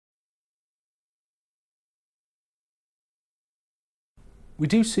We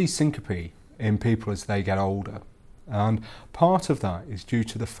do see syncope in people as they get older, and part of that is due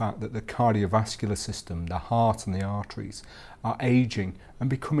to the fact that the cardiovascular system, the heart and the arteries, are ageing and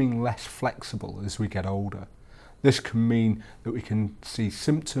becoming less flexible as we get older. This can mean that we can see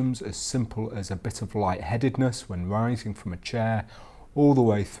symptoms as simple as a bit of lightheadedness when rising from a chair, all the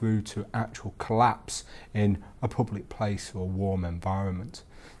way through to actual collapse in a public place or a warm environment.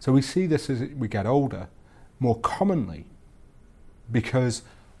 So we see this as we get older more commonly because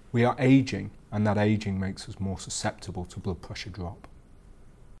we are ageing, and that ageing makes us more susceptible to blood pressure drop.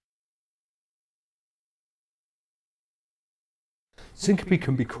 Syncope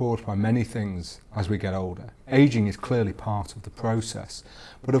can be caused by many things as we get older. Ageing is clearly part of the process,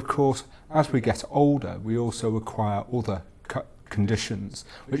 but of course as we get older we also acquire other conditions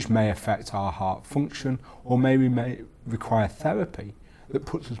which may affect our heart function, or maybe may require therapy that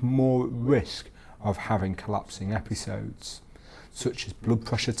puts us more at risk of having collapsing episodes, such as blood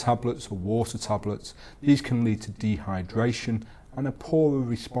pressure tablets or water tablets. These can lead to dehydration and a poorer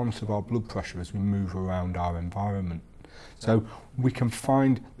response of our blood pressure as we move around our environment. So we can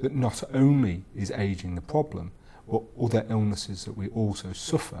find that not only is ageing the problem, but other illnesses that we also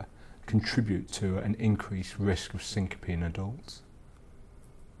suffer contribute to an increased risk of syncope in adults.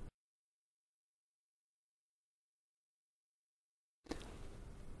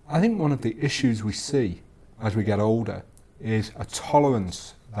 I think one of the issues we see as we get older is a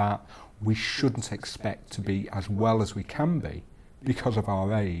tolerance that we shouldn't expect to be as well as we can be because of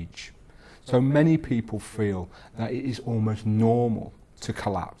our age. So many people feel that it is almost normal to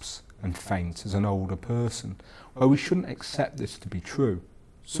collapse and faint as an older person, where we shouldn't accept this to be true.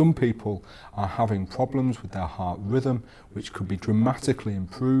 Some people are having problems with their heart rhythm, which could be dramatically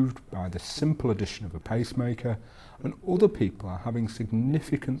improved by the simple addition of a pacemaker, and other people are having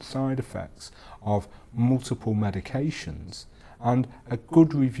significant side effects of multiple medications, and a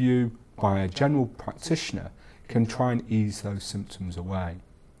good review by a general practitioner can try and ease those symptoms away.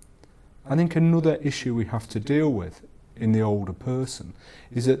 I think another issue we have to deal with in the older person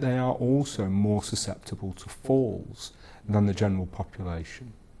is that they are also more susceptible to falls than the general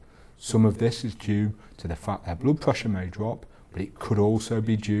population. Some of this is due to the fact their blood pressure may drop, but it could also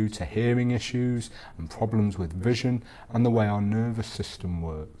be due to hearing issues and problems with vision and the way our nervous system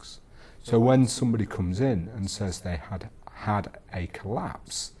works. So when somebody comes in and says they had a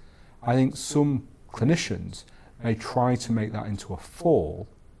collapse, I think some clinicians may try to make that into a fall,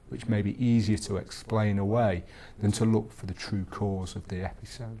 which may be easier to explain away than to look for the true cause of the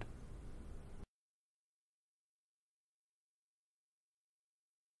episode.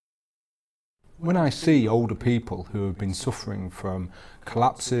 When I see older people who have been suffering from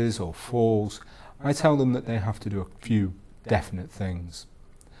collapses or falls, I tell them that they have to do a few definite things.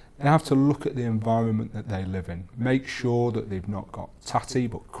 They have to look at the environment that they live in, make sure that they've not got tatty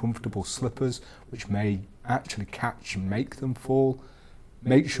but comfortable slippers which may actually catch and make them fall.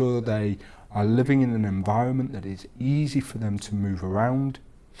 Make sure they are living in an environment that is easy for them to move around,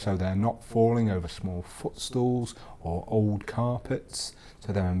 so they're not falling over small footstools or old carpets,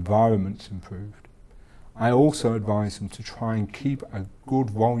 so their environment's improved. I also advise them to try and keep a good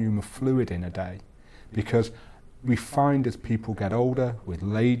volume of fluid in a day, because we find as people get older, with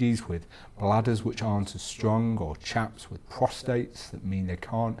ladies with bladders which aren't as strong, or chaps with prostates that mean they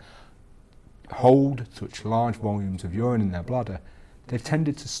can't hold such large volumes of urine in their bladder, they've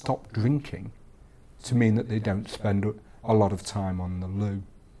tended to stop drinking to mean that they don't spend a lot of time on the loo.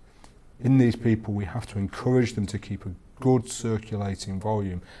 In these people we have to encourage them to keep a good circulating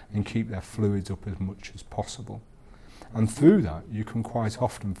volume and keep their fluids up as much as possible. And through that you can quite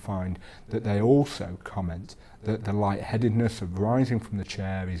often find that they also comment that the lightheadedness of rising from the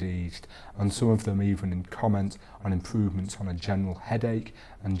chair is eased, and some of them even comment on improvements on a general headache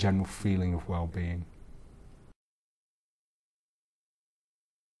and general feeling of well-being.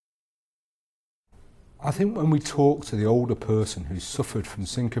 I think when we talk to the older person who's suffered from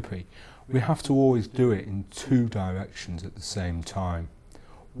syncope, we have to always do it in two directions at the same time.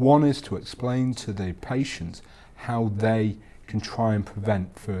 One is to explain to the patient how they can try and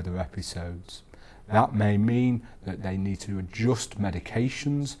prevent further episodes. That may mean that they need to adjust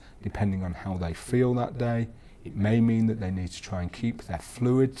medications depending on how they feel that day. It may mean that they need to try and keep their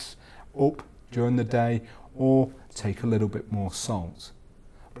fluids up during the day, or take a little bit more salt.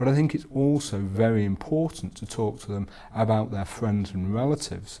 But I think it's also very important to talk to them about their friends and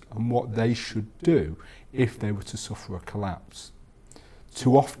relatives and what they should do if they were to suffer a collapse.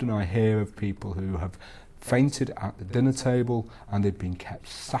 Too often I hear of people who have fainted at the dinner table and they've been kept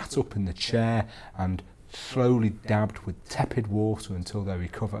sat up in the chair and slowly dabbed with tepid water until they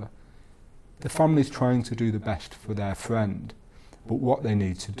recover. The family's trying to do the best for their friend, But what they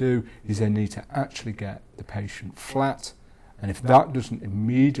need to do is they need to actually get the patient flat, and if that doesn't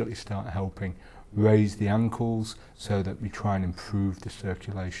immediately start helping, raise the ankles so that we try and improve the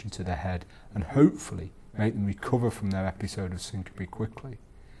circulation to the head and hopefully make them recover from their episode of syncope quickly.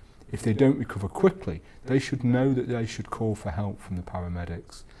 If they don't recover quickly, they should know that they should call for help from the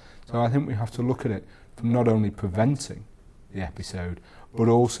paramedics. So I think we have to look at it from not only preventing the episode, but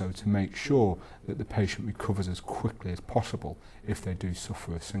also to make sure that the patient recovers as quickly as possible if they do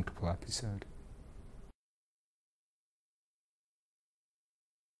suffer a syncopal episode.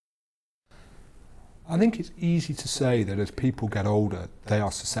 I think it's easy to say that as people get older, they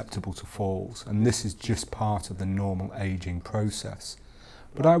are susceptible to falls, and this is just part of the normal ageing process.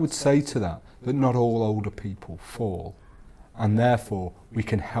 But I would say to that not all older people fall, and therefore we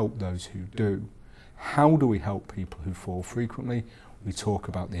can help those who do. How do we help people who fall frequently? We talk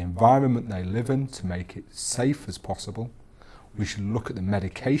about the environment they live in to make it safe as possible. We should look at the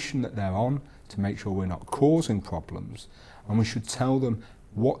medication that they're on to make sure we're not causing problems, and we should tell them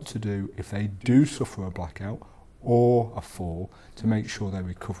what to do if they do suffer a blackout or a fall to make sure they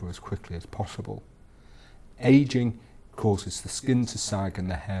recover as quickly as possible. Ageing causes the skin to sag and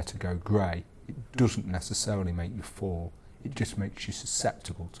the hair to go grey. It doesn't necessarily make you fall, it just makes you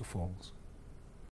susceptible to falls.